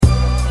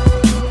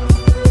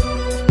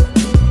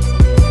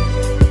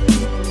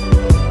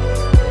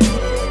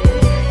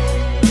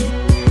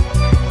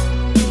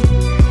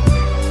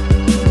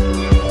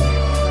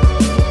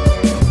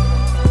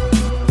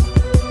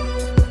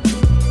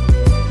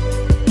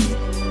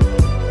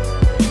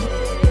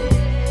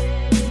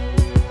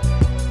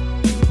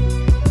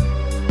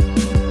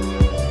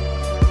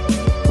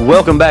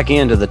Welcome back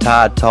into the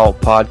Tide Talk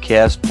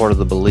podcast, part of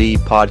the Believe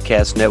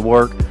Podcast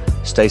Network.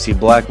 Stacey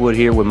Blackwood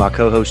here with my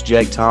co-host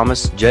Jake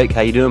Thomas. Jake,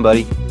 how you doing,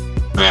 buddy?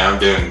 Man, I'm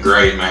doing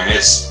great, man.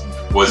 It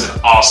was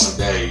an awesome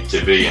day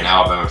to be an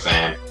Alabama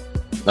fan.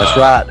 That's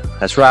right.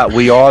 That's right.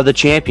 We are the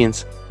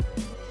champions.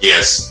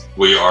 Yes,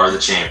 we are the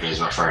champions,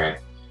 my friend.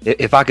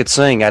 If I could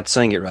sing, I'd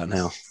sing it right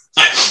now.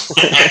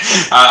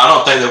 I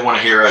don't think they want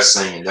to hear us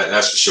singing.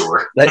 That's for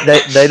sure.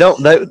 They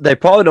don't. They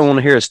probably don't want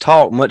to hear us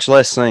talk, much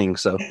less sing.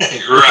 So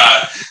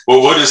right.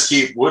 Well, we'll just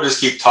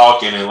keep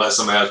talking and let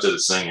somebody else do the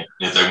singing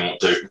if they want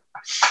to.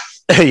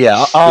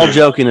 Yeah. All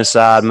joking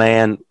aside,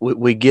 man,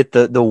 we get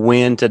the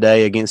win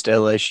today against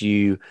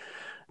LSU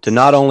to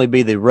not only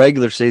be the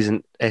regular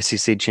season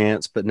SEC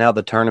champs, but now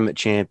the tournament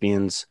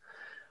champions.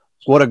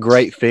 What a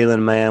great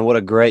feeling, man! What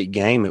a great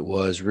game it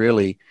was,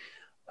 really.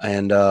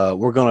 And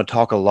we're going to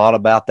talk a lot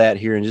about that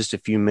here in just a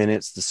few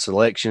minutes. The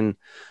selection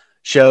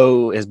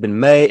show has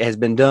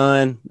been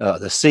done.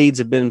 The seeds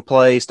have been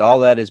placed.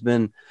 All that has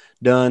been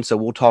done. So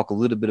we'll talk a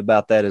little bit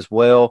about that as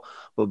well.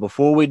 But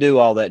before we do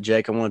all that,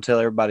 Jake, I want to tell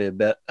everybody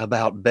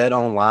about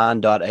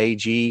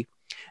betonline.ag.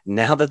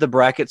 Now that the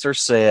brackets are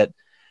set,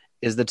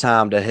 is the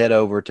time to head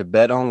over to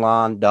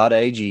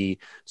betonline.ag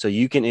so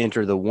you can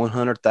enter the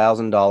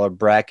 $100,000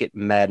 Bracket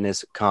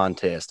Madness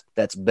contest.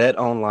 That's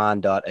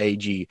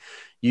betonline.ag.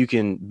 You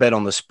can bet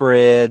on the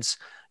spreads,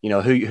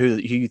 who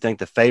you think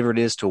the favorite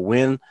is to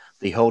win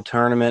the whole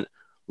tournament.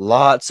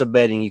 Lots of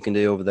betting you can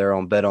do over there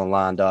on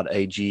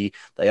betonline.ag.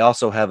 They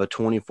also have a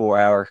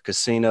 24-hour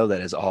casino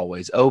that is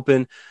always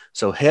open.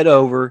 So head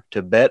over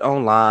to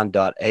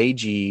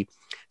betonline.ag,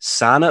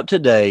 sign up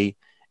today,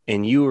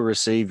 and you will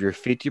receive your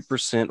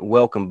 50%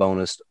 welcome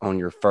bonus on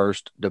your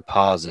first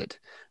deposit.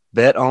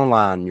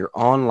 BetOnline, your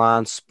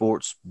online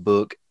sports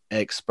book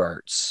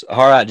experts.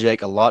 All right,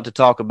 Jake, a lot to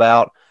talk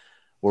about.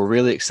 We're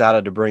really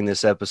excited to bring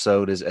this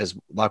episode. As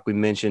like we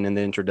mentioned in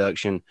the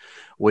introduction,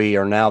 we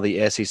are now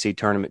the SEC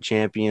tournament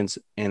champions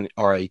and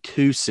are a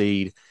 2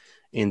 seed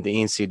in the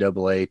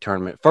NCAA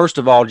tournament. First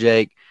of all,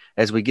 Jake,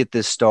 as we get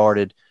this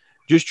started,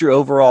 just your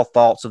overall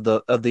thoughts of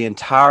the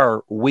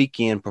entire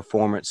weekend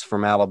performance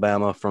from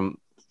Alabama, from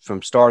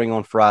starting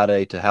on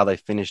Friday to how they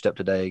finished up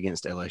today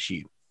against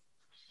LSU.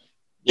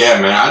 Yeah,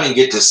 man, I didn't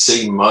get to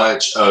see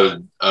much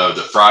of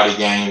the Friday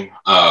game.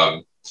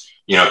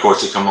 Of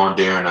course, they come on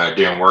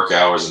during work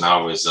hours, and I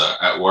was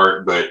at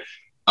work. But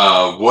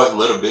what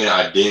little bit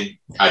I did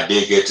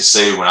get to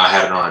see when I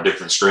had it on a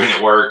different screen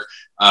at work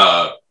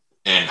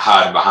and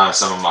hiding behind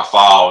some of my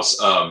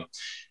files.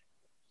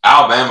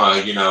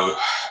 Alabama,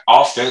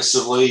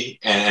 offensively,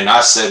 and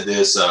I said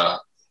this,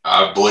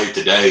 I believe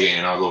today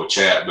in our little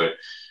chat, but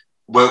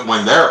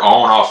when they're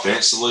on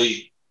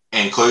offensively,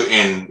 and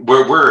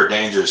we're a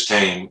dangerous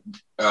team.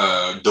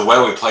 The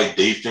way we play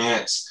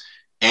defense.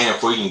 And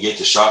if we can get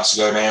the shots to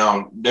go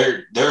down,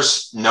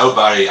 there's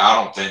nobody, I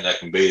don't think, that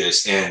can beat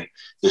us. And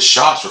the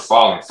shots were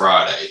falling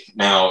Friday.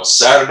 Now,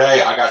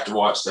 Saturday, I got to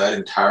watch that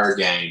entire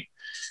game.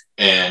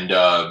 And,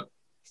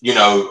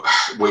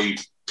 we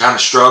kind of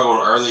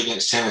struggled early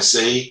against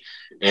Tennessee,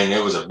 and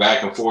it was a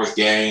back-and-forth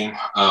game.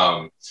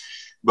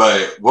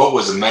 But what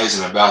was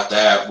amazing about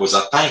that was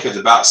I think it was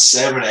about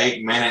 7 to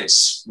 8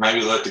 minutes,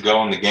 maybe left to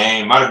go in the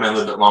game. Might have been a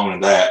little bit longer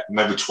than that,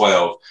 maybe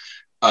 12.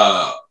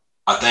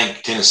 I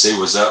think Tennessee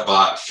was up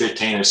by like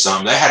 15 or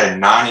something. They had a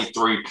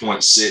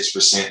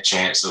 93.6%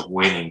 chance of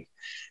winning.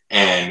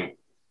 And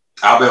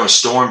Alabama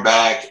stormed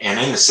back, and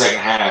in the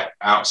second half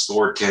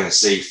outscored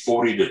Tennessee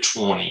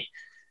 40-20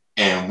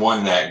 and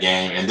won that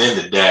game. And then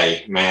the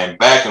day, man,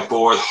 back and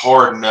forth,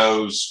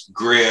 hard-nosed,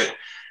 grit.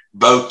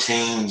 Both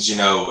teams,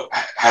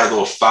 had a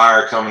little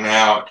fire coming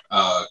out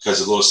because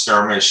of a little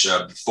skirmish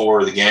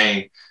before the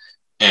game.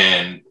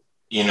 And,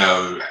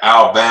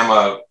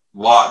 Alabama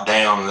locked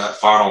down that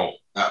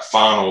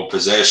final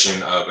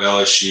possession of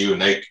LSU,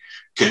 and they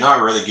could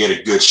not really get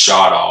a good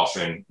shot off.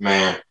 And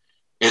man,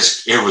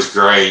 it was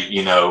great.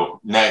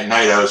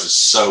 Nate Oats is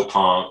so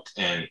pumped,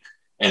 and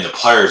the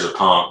players are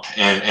pumped.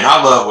 And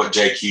I love what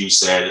Jake Hughes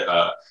said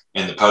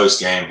in the post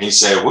game. He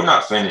said, "We're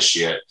not finished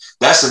yet."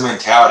 That's the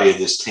mentality of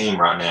this team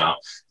right now.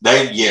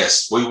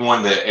 We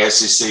won the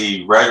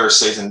SEC regular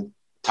season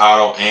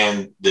title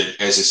and the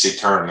SEC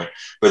tournament,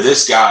 but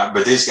these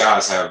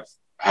guys have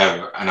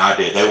an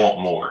idea. They want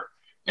more.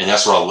 And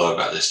that's what I love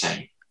about this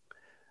team.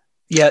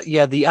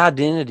 Yeah. The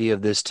identity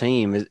of this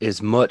team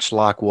is much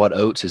like what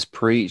Oates has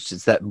preached.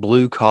 It's that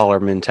blue collar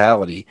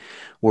mentality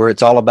where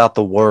it's all about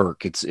the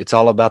work. It's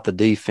all about the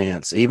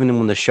defense. Even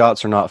when the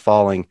shots are not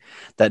falling,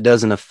 that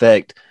doesn't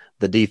affect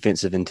the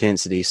defensive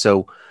intensity.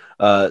 So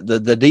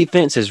the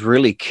defense has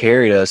really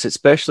carried us,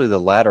 especially the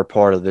latter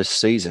part of this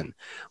season.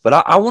 But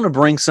I want to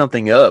bring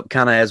something up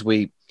kind of as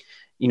we're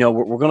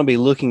going to be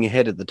looking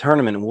ahead at the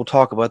tournament, and we'll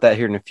talk about that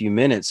here in a few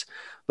minutes.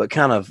 But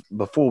kind of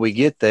before we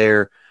get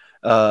there,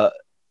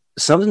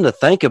 something to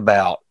think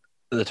about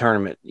the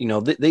tournament.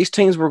 These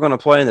teams we're going to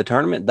play in the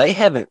tournament, they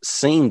haven't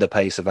seen the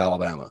pace of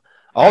Alabama.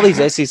 All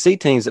these SEC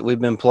teams that we've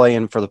been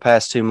playing for the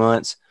past 2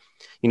 months,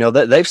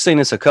 they've seen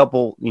us a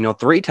couple,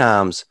 3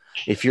 times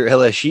if you're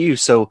LSU.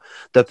 So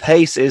the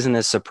pace isn't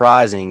as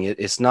surprising.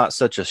 It's not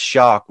such a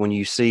shock when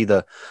you see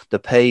the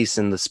pace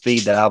and the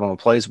speed that Alabama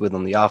plays with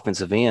on the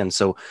offensive end.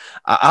 So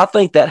I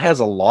think that has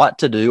a lot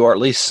to do, or at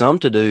least some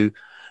to do,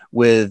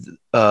 with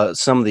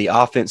some of the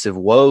offensive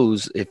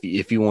woes,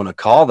 if you want to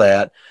call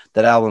that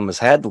Alabama's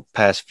had the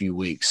past few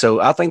weeks. So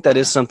I think that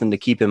is something to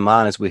keep in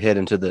mind as we head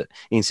into the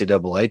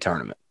NCAA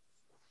tournament.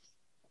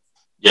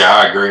 Yeah,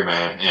 I agree,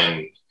 man.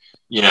 And,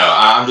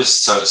 I'm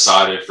just so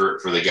excited for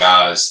the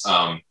guys.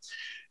 A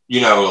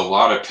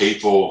lot of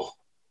people,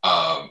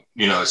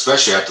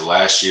 especially after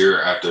last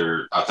year,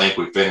 after I think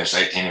we finished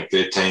 18 and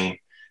 15.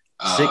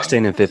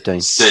 16 and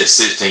 15.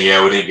 16,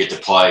 yeah, we didn't get to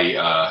play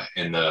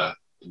in the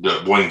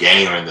one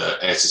game in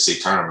the SEC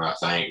tournament,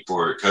 I think,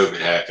 before COVID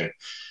happened.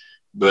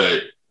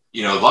 But,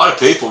 a lot of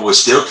people were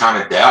still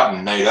kind of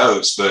doubting Nate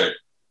Oates, but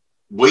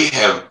we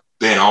have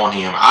been on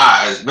him.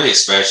 Me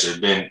especially,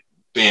 been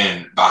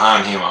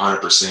behind him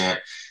 100%.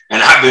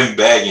 And I've been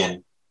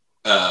begging,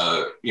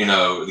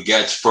 the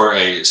guys for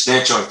a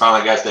extension. We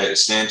finally got that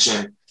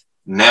extension.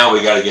 Now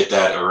we got to get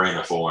that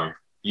arena for him.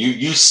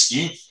 You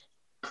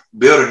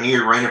build a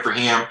new arena for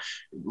him.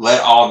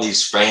 Let all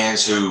these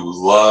fans who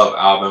love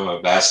Alabama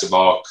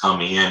basketball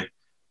come in.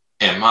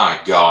 And my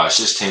gosh,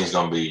 this team's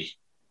going to be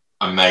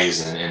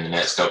amazing in the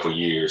next couple of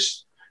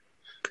years.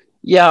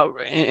 Yeah,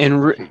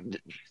 and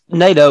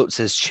Nate Oates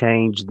has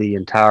changed the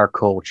entire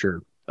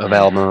culture of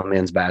Alabama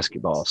men's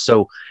basketball.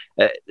 So,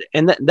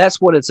 and that's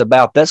what it's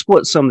about. That's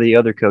what some of the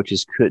other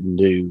coaches couldn't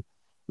do.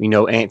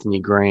 Anthony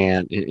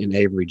Grant and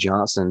Avery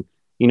Johnson.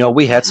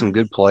 We had some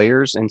good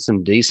players and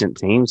some decent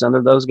teams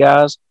under those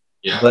guys.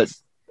 Yeah. But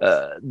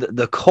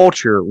the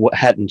culture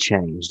hadn't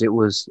changed. It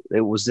was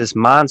this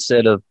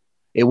mindset of,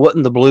 it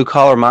wasn't the blue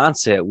collar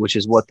mindset, which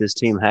is what this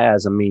team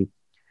has. I mean,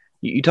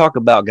 you talk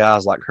about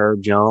guys like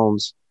Herb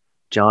Jones,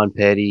 John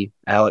Petty,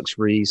 Alex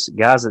Reese,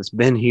 guys that's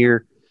been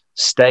here,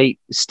 guys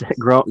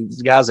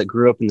that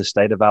grew up in the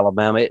state of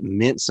Alabama. It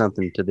meant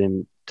something to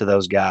them, to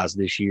those guys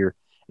this year,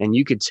 and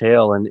you could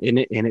tell, and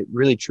it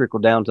really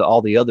trickled down to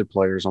all the other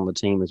players on the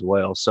team as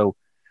well. So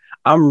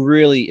I'm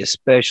really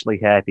especially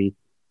happy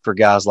for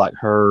guys like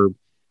Herb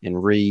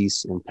and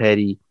Reese and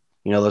Petty,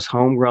 those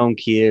homegrown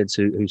kids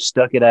who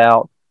stuck it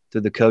out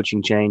through the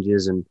coaching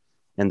changes and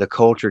the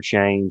culture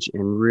change,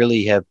 and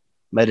really have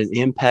made an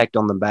impact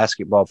on the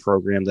basketball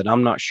program that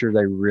I'm not sure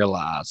they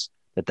realize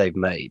that they've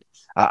made.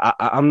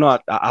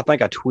 I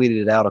think I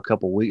tweeted it out a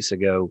couple weeks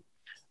ago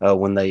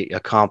when they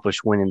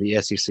accomplished winning the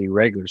SEC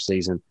regular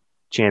season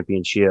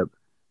championship,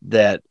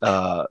 that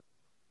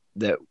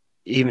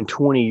even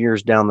 20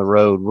 years down the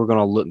road, we're going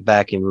to look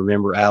back and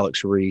remember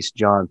Alex Reese,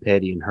 John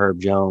Petty, and Herb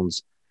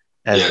Jones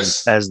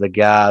as the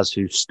guys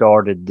who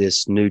started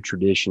this new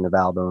tradition of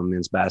Alabama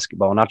men's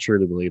basketball. And I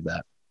truly believe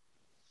that.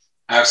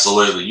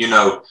 Absolutely.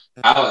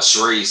 Alex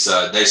Reese,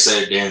 they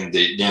said during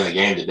the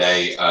game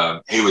today,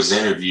 he was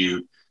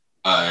interviewed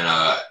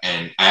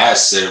and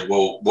said,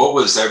 well, what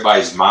was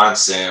everybody's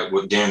mindset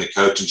during the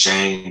coaching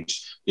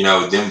change?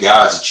 Them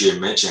guys that you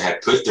had mentioned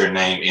had put their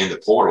name in the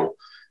portal.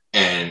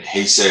 And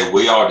he said,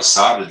 we all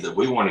decided that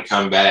we want to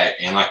come back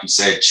and, like you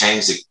said,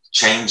 change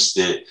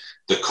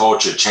the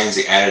culture, change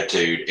the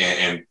attitude,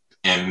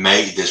 and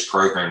make this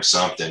program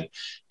something.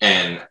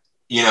 And,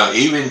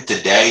 even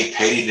today,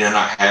 Petty did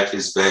not have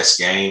his best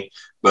game,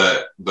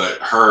 but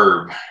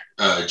Herb,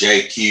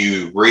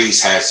 JQ,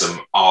 Reese had some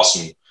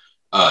awesome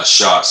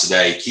shots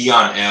today.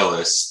 Keon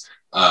Ellis,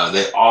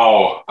 they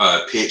all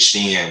pitched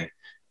in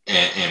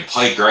and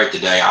played great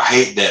today. I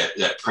hate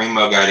that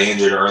Primo got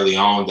injured early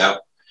on.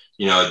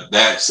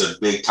 That's a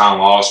big time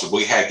loss, but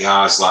we had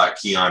guys like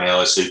Keon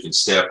Ellis who can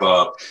step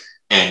up,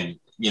 and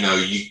you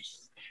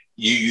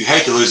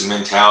hate to lose the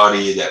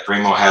mentality that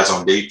Primo has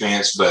on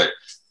defense, but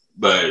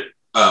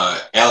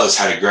Ellis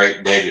had a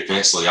great day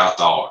defensively, I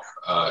thought,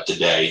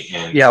 today.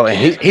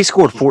 And he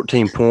scored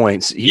 14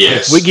 points.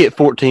 Yes. If we get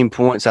 14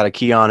 points out of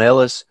Keon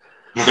Ellis,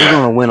 we're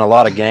going to win a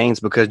lot of games,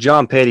 because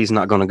John Petty's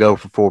not going to go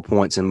for 4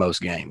 points in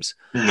most games.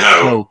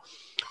 No.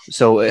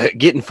 So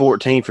getting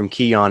 14 from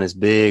Keon is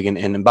big.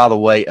 And by the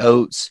way,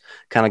 Oates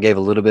kind of gave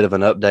a little bit of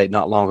an update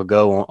not long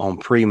ago on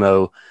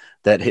Primo,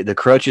 that the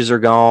crutches are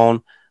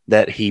gone,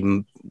 that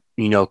he,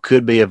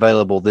 could be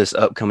available this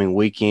upcoming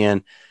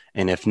weekend.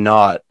 And if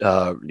not,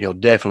 he'll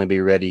definitely be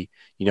ready,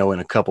 in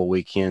a couple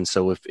weekends.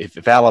 So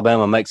if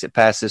Alabama makes it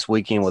past this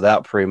weekend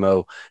without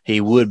Primo,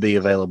 he would be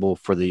available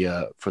for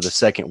the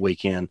second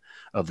weekend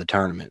of the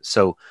tournament.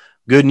 So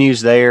good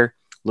news there.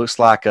 Looks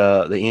like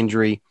the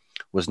injury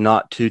was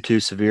not too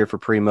severe for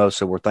Primo,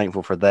 so we're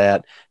thankful for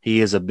that. He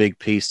is a big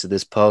piece to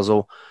this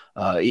puzzle.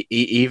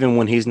 Even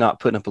when he's not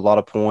putting up a lot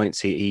of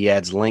points, he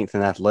adds length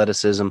and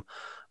athleticism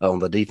on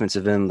the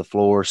defensive end of the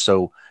floor.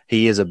 So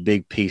he is a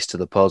big piece to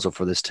the puzzle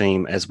for this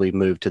team as we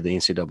move to the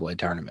NCAA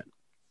tournament.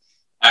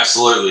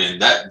 Absolutely,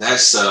 and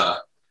that's the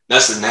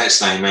next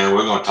thing, man.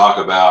 We're going to talk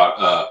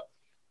about.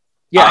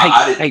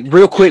 Hey,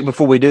 real quick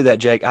before we do that,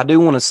 Jake, I do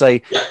want to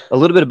say a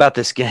little bit about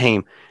this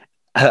game.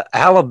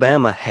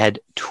 Alabama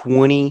had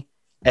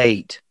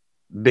 28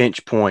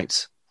 bench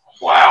points.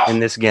 Wow. In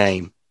this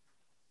game.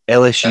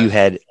 LSU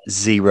had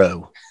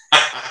 0.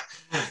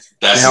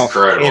 That's now,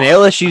 incredible. In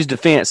LSU's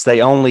defense,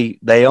 they only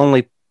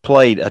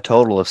played a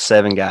total of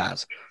 7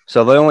 guys.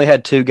 So they only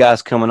had 2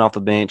 guys coming off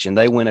the bench, and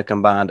they went a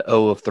combined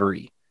 0 of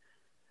 3.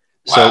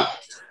 Wow.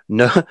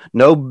 So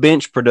no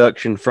bench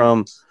production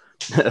from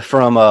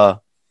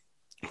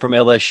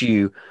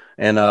LSU.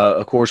 And,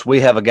 of course,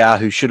 we have a guy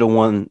who should have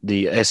won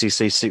the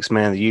SEC Sixth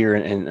Man of the Year,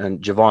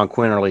 and Javon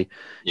Quinterly.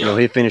 Yeah.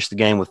 He finished the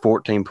game with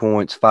 14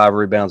 points, 5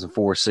 rebounds, and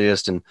 4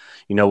 assists, and,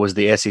 was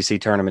the SEC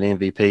tournament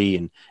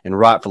MVP, and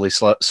rightfully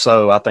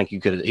so. I think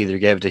you could have either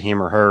gave it to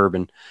him or Herb,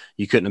 and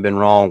you couldn't have been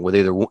wrong with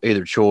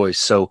either choice.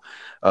 So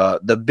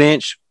the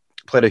bench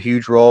played a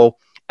huge role.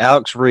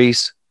 Alex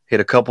Reese hit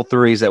a couple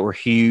threes that were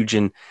huge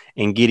in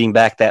getting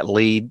back that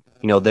lead,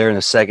 there in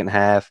the second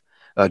half.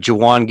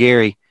 Juwan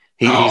Gary,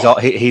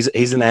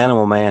 he's an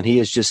animal, man. He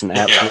is just an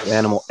absolute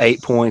animal.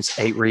 8 points,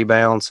 8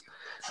 rebounds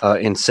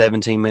in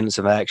 17 minutes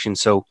of action.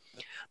 So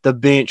the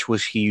bench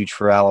was huge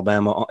for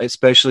Alabama,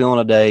 especially on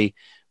a day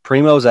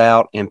Primo's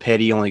out and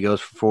Petty only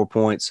goes for 4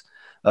 points.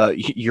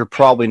 You're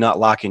probably not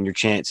liking your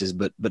chances,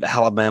 but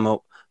Alabama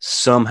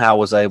somehow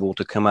was able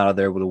to come out of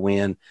there with a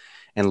win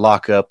and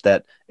lock up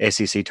that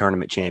SEC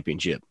tournament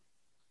championship.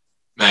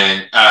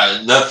 Man,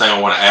 another thing I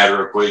want to add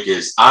real quick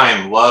is I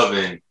am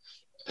loving.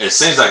 It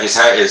seems like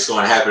it's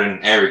going to happen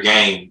in every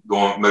game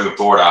moving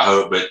forward, I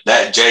hope. But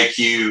that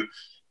JQ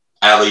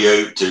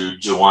alley-oop to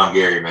Juwan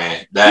Gary,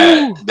 man,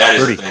 that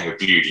is a thing of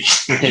beauty.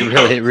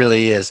 It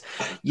really is.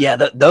 Yeah,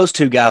 those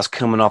 2 guys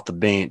coming off the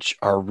bench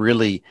are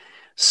really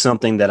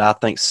something that I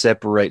think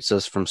separates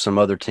us from some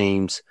other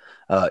teams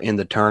in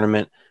the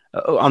tournament.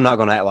 I'm not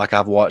going to act like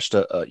I've watched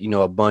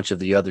a bunch of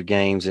the other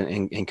games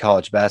in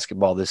college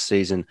basketball this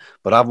season,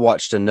 but I've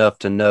watched enough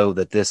to know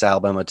that this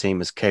Alabama team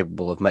is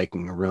capable of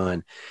making a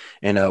run.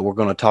 And we're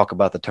going to talk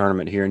about the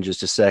tournament here in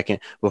just a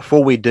second.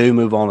 Before we do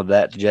move on to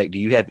that, Jake, do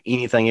you have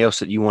anything else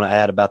that you want to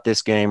add about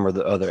this game or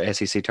the other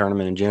SEC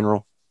tournament in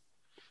general?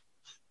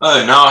 No,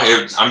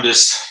 I'm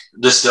just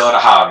still at a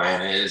high,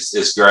 man.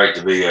 It's great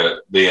to be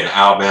an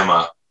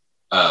Alabama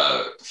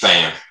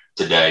fan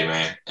today,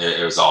 man.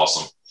 It was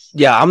awesome.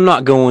 Yeah, I'm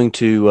not going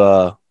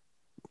to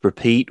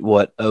repeat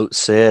what Oates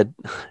said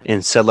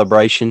in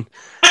celebration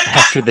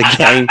after the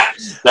game.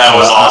 That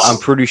was awesome.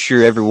 I'm pretty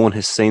sure everyone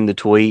has seen the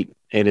tweet.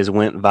 It has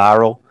went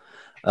viral.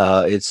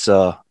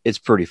 It's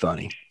pretty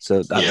funny.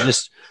 So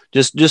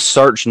just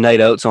search Nate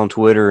Oates on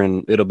Twitter,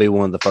 and it'll be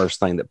one of the first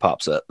thing that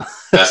pops up.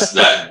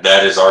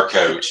 That is our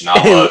coach, and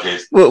I love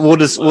his. We'll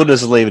just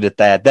leave it at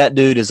that. That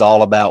dude is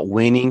all about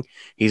winning.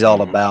 He's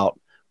all about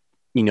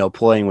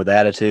playing with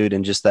attitude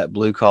and just that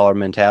blue collar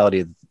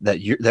mentality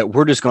that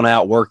we're just going to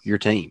outwork your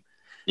team.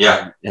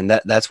 Yeah. And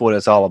that's what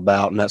it's all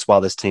about. And that's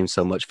why this team's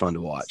so much fun to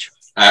watch.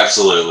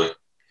 Absolutely.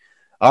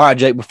 All right,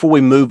 Jake, before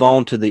we move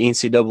on to the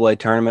NCAA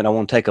tournament, I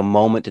want to take a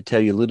moment to tell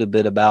you a little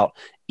bit about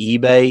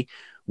eBay.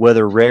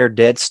 Whether rare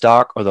dead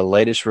stock or the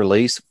latest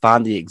release,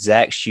 find the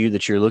exact shoe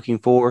that you're looking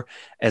for.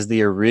 As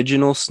the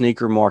original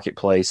sneaker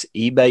marketplace,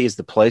 eBay is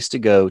the place to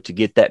go to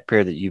get that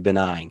pair that you've been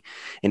eyeing.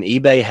 And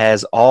eBay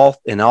has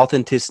an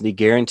authenticity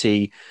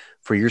guarantee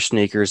for your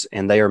sneakers,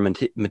 and they are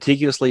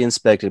meticulously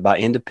inspected by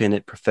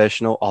independent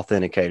professional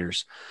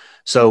authenticators.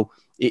 So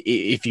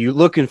if you're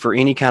looking for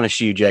any kind of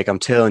shoe, Jake, I'm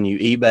telling you,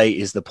 eBay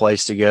is the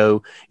place to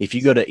go. If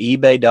you go to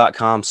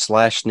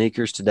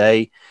ebay.com/sneakers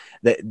today,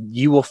 that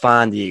you will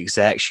find the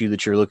exact shoe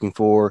that you're looking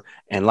for.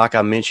 And like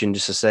I mentioned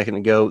just a second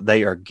ago,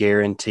 they are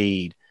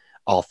guaranteed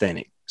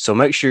authentic. So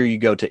make sure you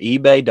go to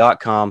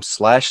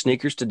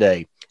ebay.com/sneakers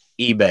today.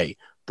 eBay,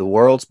 the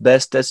world's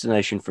best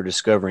destination for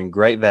discovering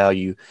great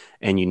value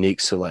and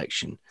unique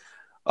selection.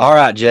 All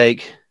right,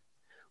 Jake,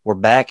 we're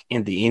back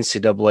in the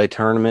NCAA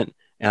tournament.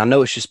 And I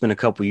know it's just been a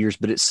couple years,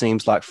 but it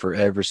seems like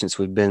forever since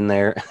we've been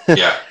there.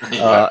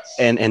 Yeah.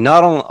 And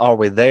not only are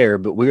we there,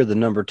 but we are the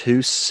number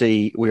 2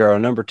 seed. We are a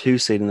number 2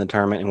 seed in the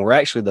tournament, and we're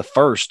actually the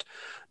first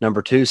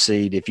number 2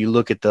 seed. If you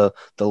look at the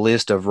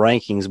list of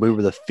rankings, we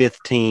were the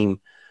 5th team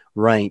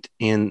ranked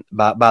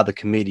by the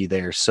committee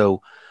there.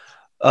 So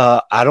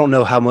I don't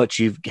know how much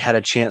you've had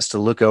a chance to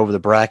look over the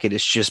bracket.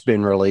 It's just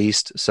been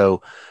released,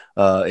 so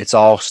it's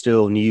all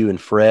still new and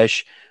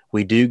fresh.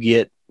 We do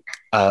get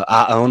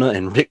Iona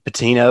and Rick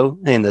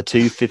Pitino in the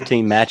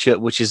 2-15 matchup,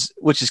 which is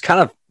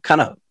kind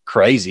of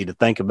crazy to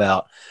think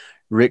about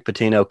Rick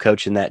Pitino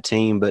coaching that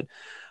team. But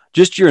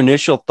just your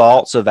initial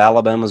thoughts of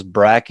Alabama's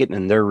bracket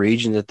and their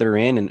region that they're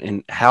in,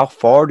 and how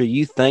far do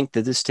you think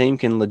that this team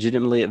can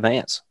legitimately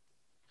advance?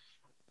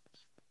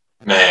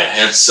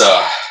 Man, it's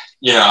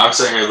I'm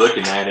sitting here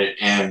looking at it,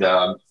 and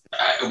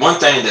one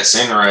thing that's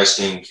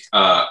interesting,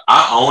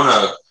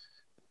 Iona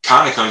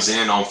kind of comes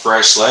in on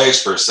fresh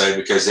legs per se,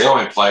 because they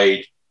only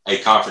played a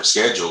conference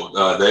schedule.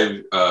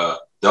 They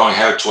only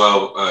have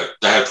 12.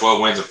 They have 12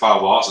 wins and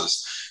 5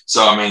 losses.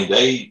 So I mean,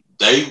 they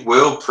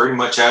will pretty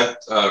much have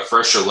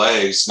fresher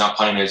legs, not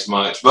playing as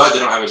much, but they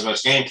don't have as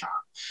much game time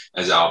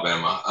as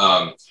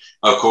Alabama.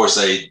 Of course,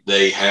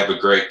 they have a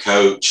great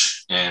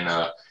coach, and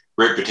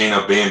Rick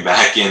Pitino being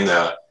back in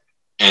the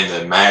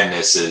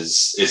madness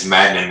is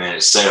maddening in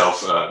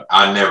itself.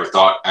 I never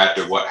thought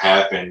after what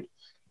happened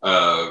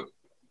a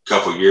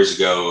couple of years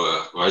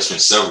ago, well, it's been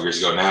several years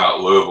ago now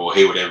at Louisville,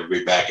 he would ever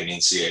be back in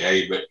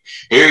NCAA. But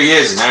here he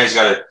is, and now he's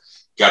got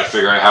to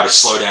figure out how to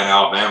slow down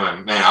Alabama.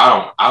 And man,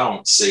 I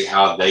don't see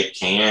how they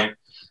can.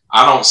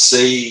 I don't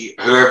see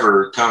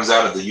whoever comes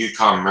out of the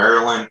UConn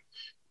Maryland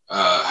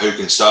who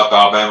can stop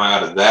Alabama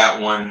out of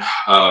that one.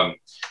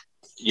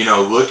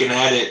 Looking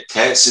at it,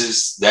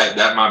 Texas,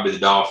 that might be the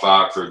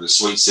dogfight for the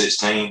Sweet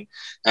 16.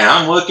 And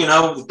I'm looking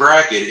over the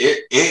bracket.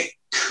 It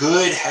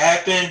could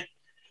happen,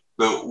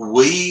 but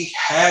we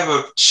have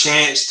a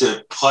chance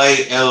to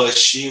play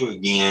LSU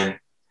again.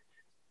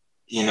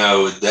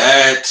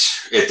 That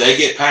if they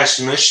get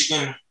past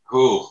Michigan,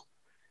 that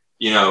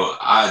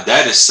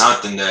is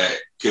something that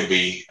could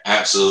be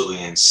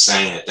absolutely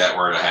insane if that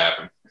were to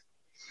happen.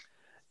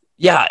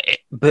 Yeah,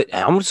 but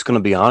I'm just going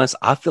to be honest.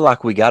 I feel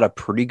like we got a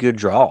pretty good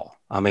draw.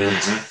 I mean,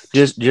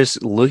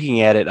 just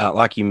looking at it,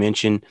 like you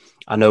mentioned,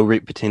 I know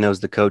Rick Pitino's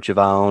the coach of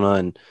Iona,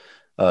 and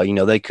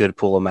they could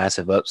pull a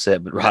massive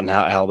upset. But right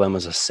now,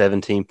 Alabama's a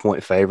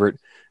 17-point favorite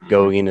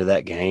going into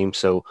that game,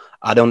 so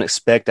I don't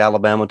expect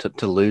Alabama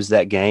to lose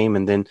that game.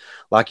 And then,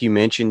 like you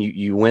mentioned,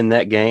 you win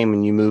that game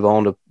and you move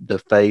on to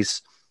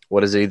face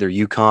what is it, either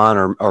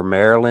UConn or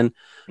Maryland.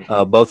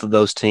 Both of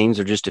those teams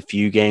are just a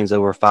few games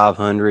over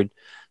 500.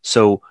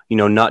 So,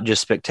 not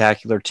just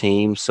spectacular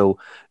teams. So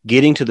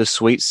getting to the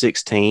Sweet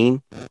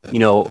 16,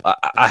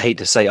 I hate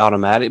to say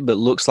automatic, but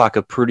looks like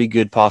a pretty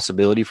good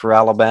possibility for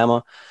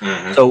Alabama.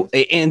 So,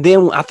 and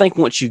then I think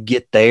once you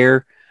get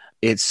there,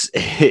 it's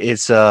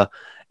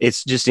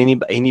just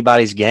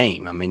anybody's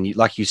game. I mean,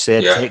 like you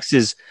said,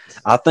 Texas,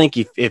 I think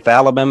if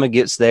Alabama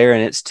gets there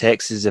and it's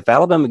Texas, if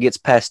Alabama gets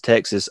past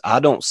Texas, I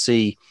don't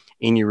see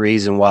any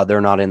reason why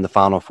they're not in the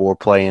Final Four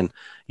playing,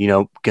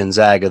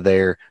 Gonzaga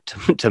there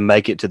to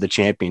make it to the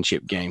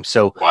championship game.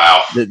 So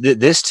wow,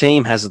 this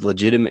team has a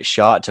legitimate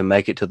shot to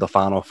make it to the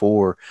Final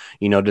Four,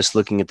 just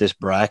looking at this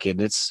bracket.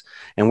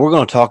 And we're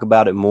going to talk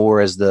about it more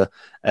as the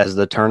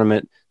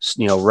tournament,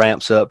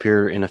 ramps up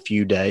here in a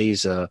few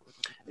days. The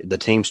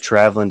team's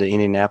traveling to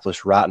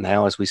Indianapolis right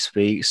now as we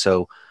speak.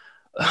 So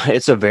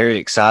it's a very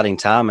exciting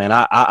time, man.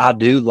 I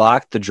do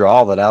like the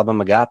draw that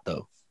Alabama got,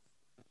 though.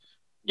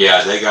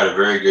 Yeah, they got a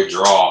very good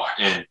draw.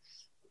 And,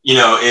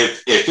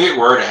 if it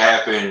were to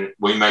happen,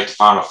 we make the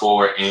Final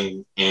Four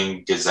in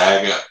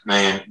Gonzaga,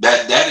 man,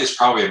 that is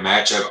probably a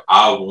matchup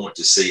I want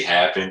to see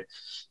happen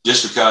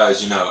just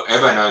because,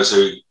 everybody knows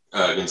who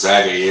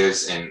Gonzaga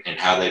is and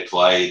how they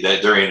play.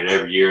 That they're in it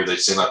every year. They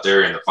seem like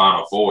they're in the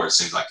Final Four, it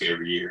seems like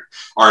every year,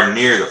 or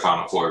near the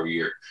Final Four every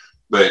year.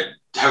 But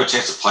to have a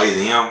chance to play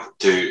them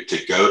to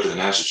go to the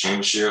national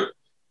championship,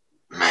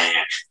 man,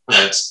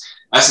 that's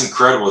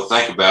incredible to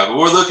think about. But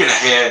we're looking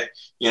ahead.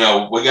 We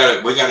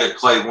got to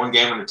play one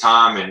game at a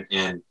time,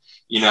 and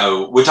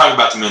we talk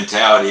about the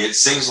mentality. It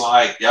seems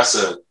like that's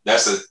a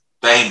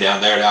thing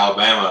down there at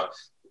Alabama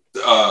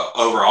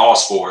over all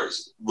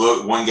sports.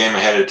 Look one game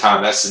ahead at a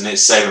time. That's the Nick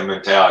Saban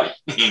mentality,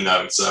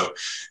 So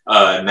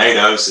Nate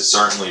Oates is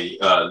certainly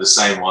the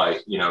same way.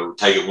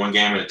 Take it one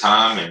game at a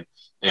time,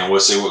 and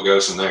we'll see what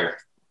goes from there.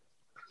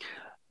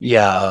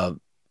 Yeah.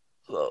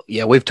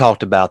 We've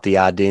talked about the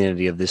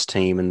identity of this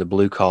team and the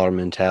blue collar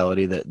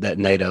mentality that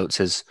Nate Oates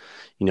has,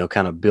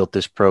 kind of built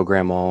this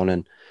program on.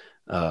 And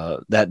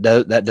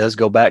that does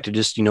go back to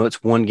just,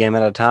 it's one game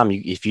at a time.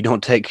 If you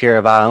don't take care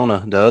of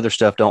Iona, the other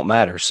stuff don't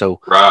matter.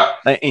 So, right.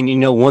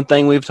 And, one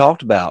thing we've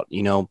talked about,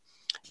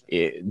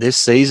 this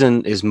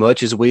season, as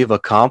much as we've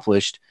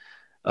accomplished,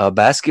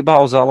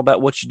 basketball is all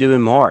about what you do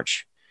in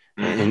March.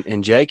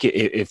 And Jake,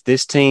 if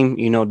this team,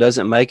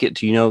 doesn't make it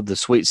to, the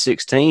Sweet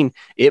 16,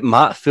 it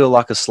might feel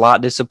like a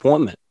slight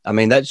disappointment. I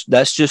mean,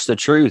 that's just the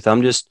truth.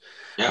 I'm just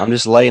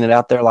laying it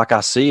out there like I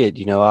see it.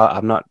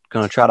 I'm not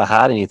going to try to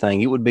hide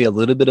anything. It would be a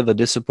little bit of a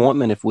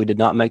disappointment if we did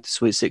not make the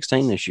Sweet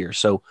 16 this year.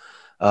 So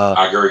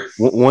I agree.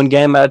 One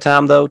game at a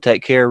time, though.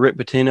 Take care of Rick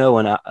Pitino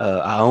and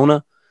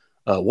Iona.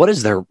 What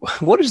is their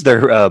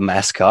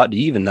mascot? Do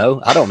you even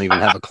know? I don't even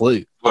have a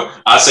clue. Well,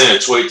 I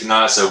sent a tweet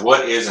tonight. So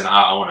what is an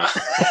Iona?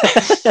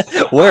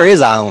 Where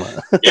is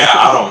Iona? Yeah,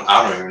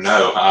 I don't even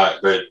know.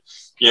 But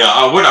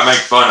we're not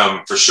making fun of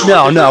them for sure.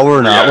 No,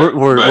 we're not. Yeah,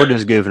 we're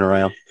just goofing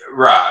around.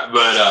 Right,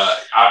 but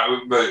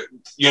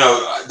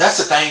that's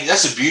the thing.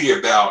 That's the beauty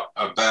about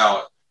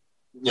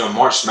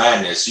March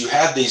Madness. You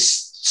have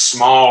these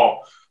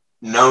small,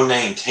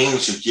 no-name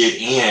teams who get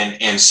in,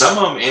 and some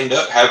of them end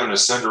up having a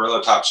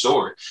Cinderella type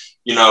story.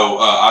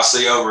 I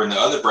see over in the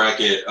other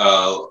bracket,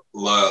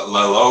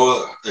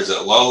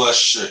 Loyola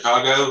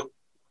Chicago?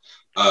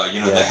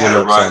 They had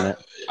a run.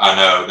 I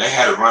know. They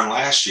had a run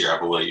last year, I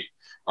believe,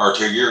 or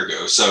 2 years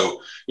ago.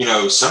 So,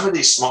 some of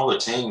these smaller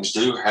teams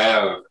do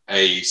have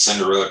a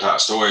Cinderella type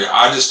story.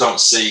 I just don't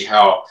see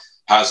how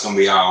it's going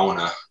to be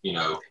Iona,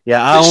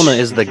 Yeah, Iona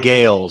is the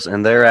Gales,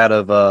 and they're out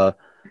of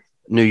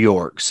New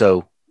York.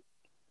 So,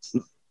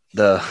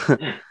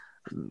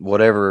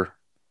 whatever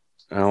 –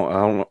 I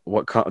don't know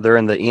what they're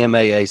in the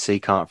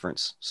MAAC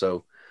conference.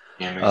 So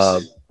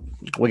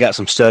we got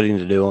some studying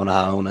to do on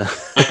Iona.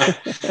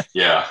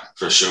 Yeah,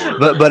 for sure.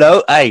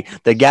 But hey,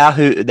 the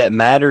guy that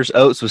matters,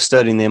 Oates, was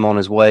studying them on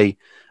his way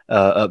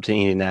up to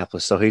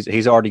Indianapolis. So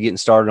he's already getting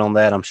started on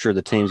that. I'm sure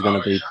the team's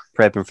going to be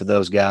prepping for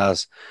those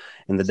guys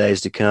in the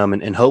days to come.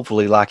 And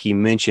hopefully, like you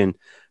mentioned,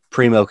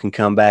 Primo can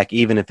come back,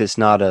 even if it's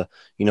not a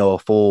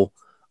full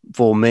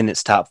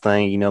minutes type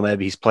thing.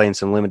 Maybe he's playing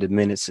some limited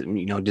minutes.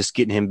 Just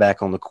getting him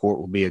back on the court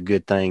will be a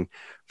good thing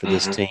for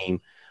this team.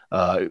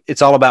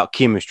 It's all about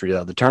chemistry,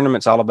 though. The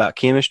tournament's all about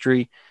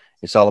chemistry.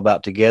 It's all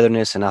about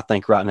togetherness. And I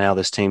think right now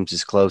this team's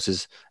as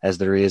close as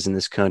there is in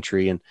this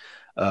country. And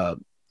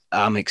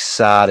I'm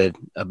excited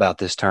about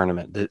this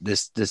tournament.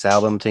 This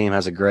Alabama team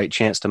has a great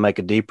chance to make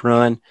a deep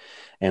run,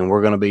 and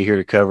we're going to be here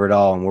to cover it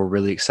all. And we're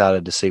really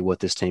excited to see what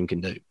this team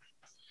can do.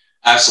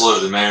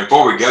 Absolutely, man.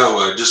 Before we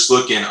go, just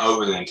looking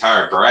over the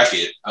entire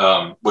bracket,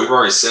 we've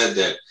already said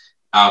that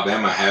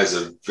Alabama has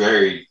a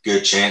very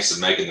good chance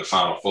of making the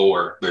Final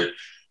Four. But,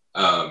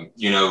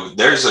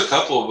 there's a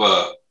couple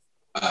of,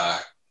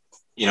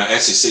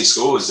 SEC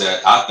schools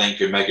that I think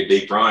could make a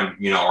deep run.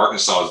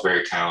 Arkansas is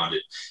very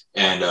talented.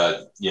 And,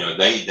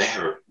 they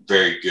have a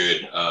very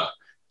good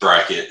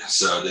bracket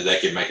so that they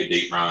can make a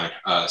deep run.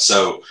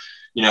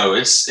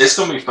 It's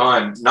going to be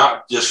fun,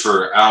 not just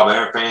for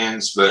Alabama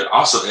fans, but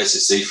also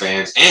SEC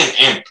fans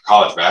and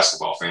college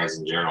basketball fans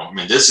in general. I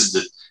mean, this is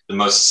the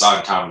most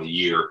exciting time of the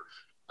year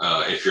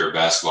if you're a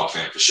basketball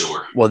fan for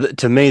sure. Well,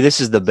 to me,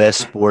 this is the best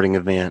sporting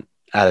event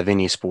out of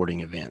any sporting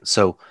event.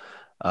 So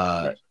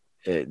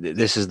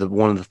this is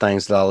one of the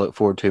things that I look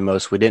forward to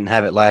most. We didn't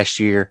have it last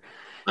year.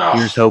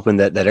 You're just hoping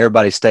that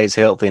everybody stays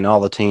healthy and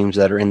all the teams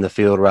that are in the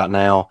field right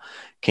now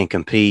can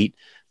compete.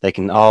 They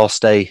can all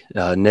stay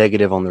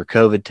negative on their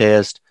COVID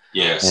test.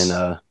 Yes.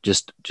 And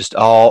just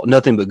all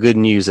nothing but good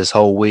news this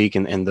whole week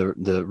and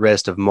the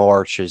rest of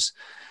March as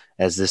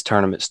this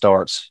tournament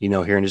starts,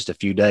 here in just a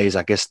few days.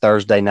 I guess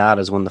Thursday night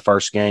is when the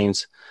first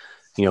games,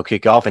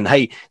 kick off. And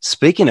hey,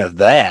 speaking of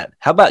that,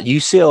 how about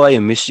UCLA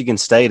and Michigan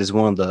State as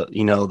one of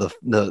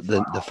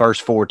the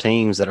first four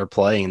teams that are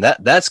playing?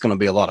 That's going to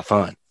be a lot of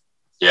fun.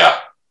 Yeah.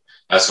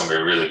 That's going to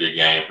be a really good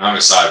game. I'm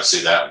excited to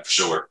see that for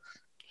sure.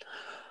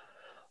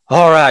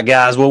 All right,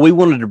 guys. Well, we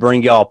wanted to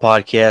bring y'all a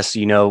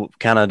podcast,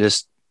 kind of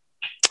just,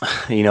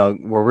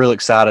 we're real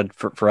excited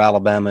for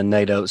Alabama and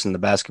Nate Oates and the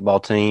basketball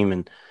team.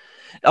 And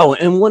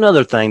one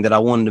other thing that I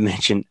wanted to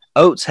mention,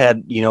 Oates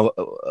had,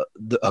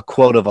 a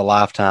quote of a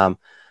lifetime,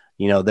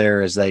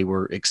 there as they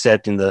were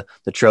accepting the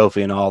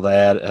trophy and all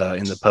that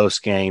in the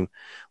post game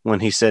when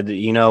he said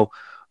that,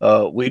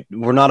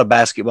 we're not a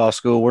basketball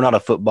school. We're not a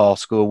football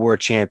school. We're a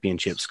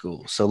championship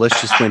school. So let's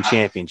just win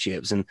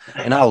championships. And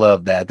I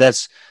love that.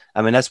 That's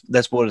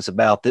what it's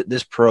about.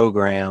 This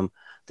program,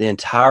 the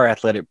entire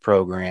athletic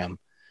program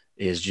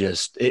is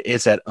just,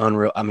 it's that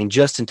unreal. I mean,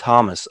 Justin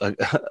Thomas,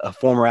 a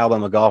former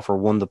Alabama golfer,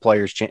 won the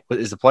Players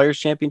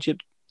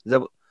Championship. Is that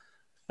what?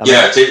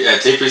 At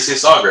TPC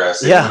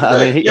Sawgrass.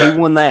 Yeah. He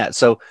won that.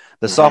 So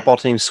the softball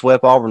team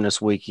swept Auburn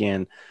this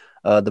weekend.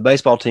 The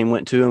baseball team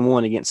went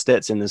 2-1 against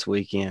Stetson this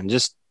weekend.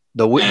 Just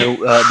the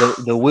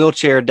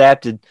wheelchair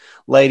adapted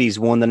ladies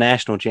won the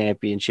national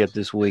championship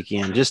this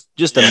weekend.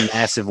 Just a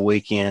massive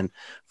weekend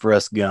for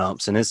us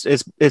Gumps, and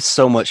it's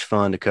so much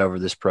fun to cover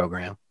this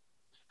program.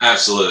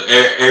 Absolutely,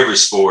 every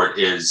sport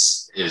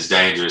is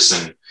dangerous,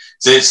 and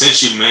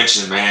since you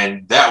mentioned,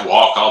 man, that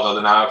walk off the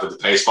other night for the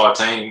baseball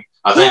team,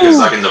 I think it was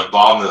like in the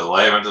bottom of the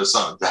 11th or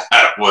something.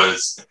 That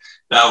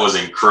was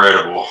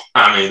incredible.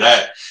 I mean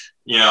that.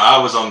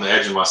 I was on the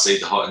edge of my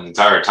seat the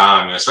entire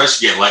time,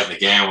 especially getting late in the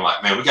game. I'm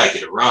like, man, we got to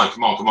get a run.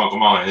 Come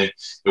on. And then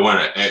it went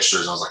to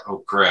extras. And I was like,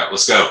 oh, crap,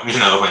 let's go. And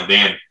then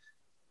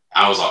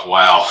I was like,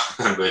 wow.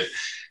 But,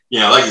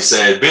 like you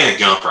said, being a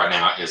Gump right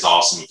now is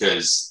awesome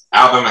because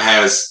Alabama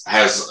has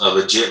a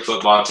legit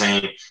football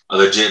team, a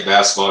legit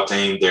basketball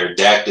team. They're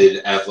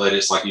adapted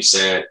athletics, like you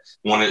said.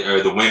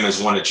 The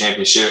women's won the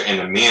championship, and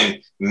the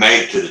men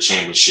made it to the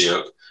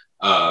championship.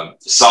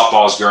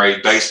 Softball's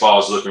great.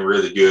 Baseball's looking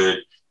really good.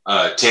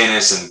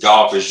 Tennis and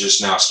golf is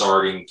just now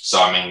starting.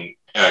 So, I mean,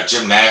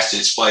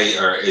 gymnastics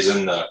they're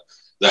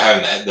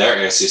having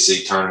their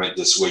SEC tournament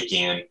this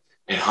weekend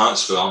in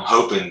Huntsville. I'm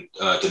hoping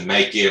to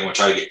make it. I'm going to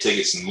try to get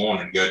tickets in the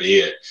morning and go to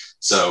it.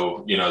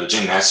 So, the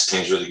gymnastics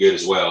team is really good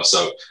as well.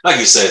 So, like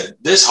you said,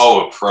 this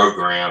whole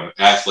program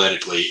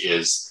athletically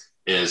is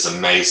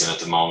amazing at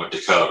the moment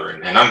to cover.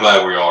 And I'm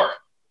glad we are.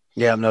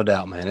 Yeah, no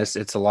doubt, man.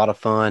 It's a lot of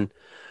fun.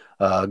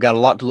 Got a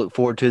lot to look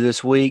forward to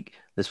this week.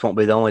 This won't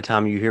be the only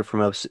time you hear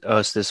from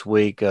us this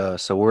week.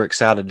 So we're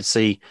excited to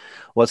see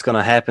what's going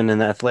to happen in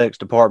the athletics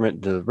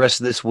department the rest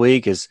of this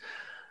week.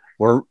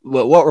 What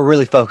we're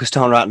really focused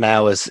on right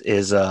now is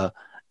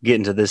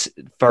getting to this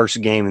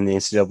first game in the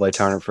NCAA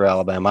tournament for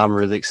Alabama. I'm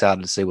really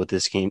excited to see what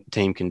this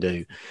team can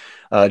do.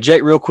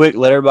 Jake, real quick,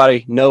 let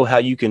everybody know how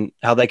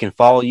they can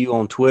follow you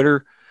on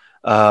Twitter,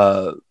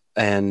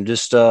 and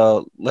just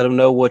let them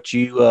know what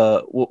you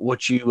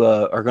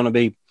are going to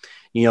be,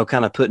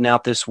 kind of putting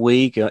out this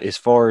week as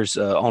far as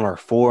on our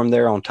forum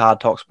there on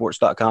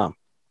TideTalkSports.com.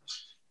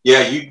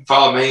 Yeah, you can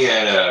follow me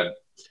at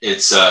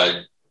it's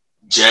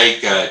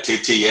Jake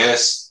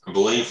TTS, I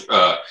believe.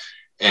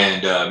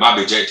 and it might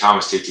be Jake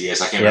Thomas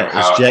TTS. I can't remember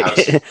it's how.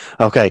 Jake.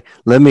 Okay,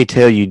 let me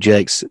tell you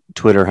Jake's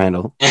Twitter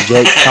handle: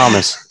 Jake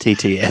Thomas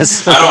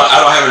TTS. I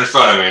don't have it in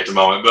front of me at the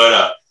moment,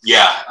 but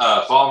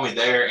follow me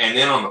there. And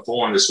then on the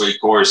forum this week,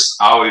 of course,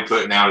 I'll be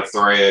putting out a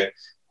thread.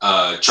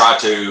 I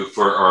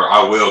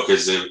will,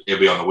 because it'll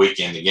be on the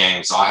weekend, the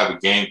game. So I have a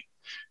game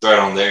thread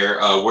on there.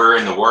 We're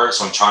in the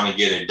works on trying to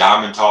get a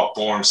Diamond Talk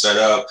forum set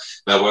up.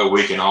 That way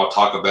we can all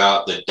talk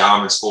about the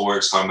Diamond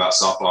sports, talking about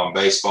softball and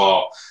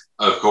baseball.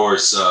 Of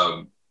course,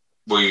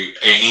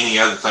 any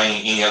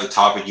other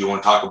topic you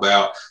want to talk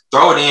about,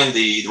 throw it in.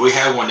 We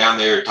have one down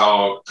there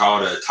called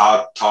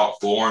Todd Talk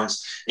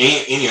Forums.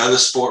 Any other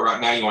sport right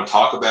now you want to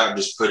talk about,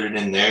 just put it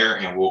in there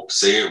and we'll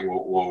see it.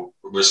 We'll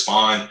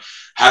respond.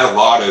 Had a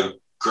lot of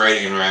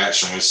great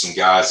interaction with some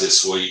guys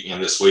this week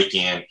and this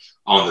weekend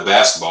on the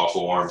basketball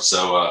forum.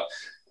 So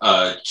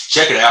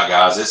check it out,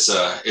 guys.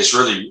 It's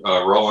really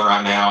rolling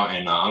right now,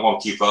 and I'm going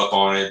to keep up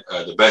on it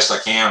the best I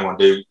can. I'm going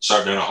to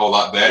start doing a whole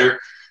lot better.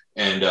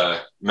 And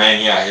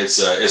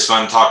it's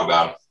fun to talk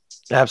about him.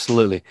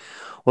 Absolutely.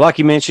 Well, like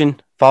you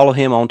mentioned, follow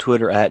him on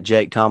Twitter at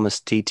Jake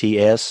Thomas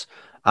TTS.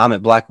 I'm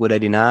at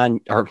Blackwood89.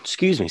 Or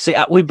excuse me. See,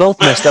 we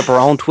both messed up our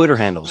own Twitter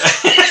handles.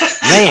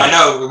 Man, I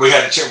know we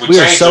had to. We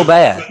are so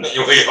bad.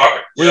 We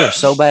are. We are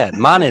so bad.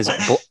 Mine is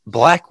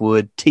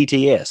Blackwood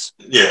TTS.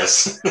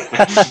 Yes.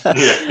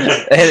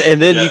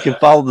 and then you can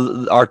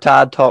follow our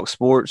Tide Talk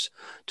Sports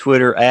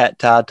Twitter at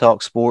Tide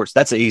Talk Sports.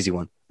 That's an easy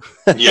one.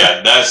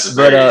 Yeah, that's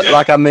but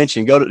like I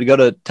mentioned, go to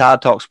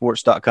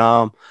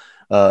TideTalkSports.com.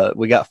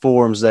 We got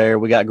forums there.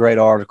 We got great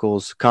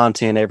articles,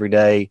 content every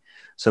day.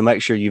 So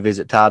make sure you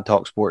visit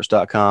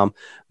TideTalkSports.com.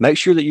 Make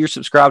sure that you're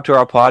subscribed to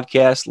our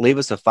podcast. Leave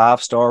us a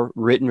 5-star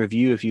written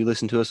review if you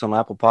listen to us on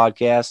Apple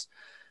Podcasts.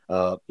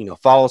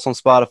 Follow us on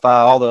Spotify,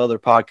 all the other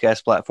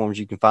podcast platforms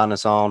you can find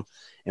us on,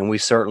 and we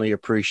certainly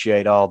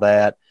appreciate all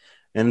that.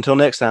 And until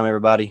next time,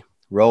 everybody,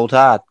 roll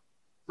Tide.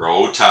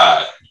 Roll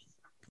Tide.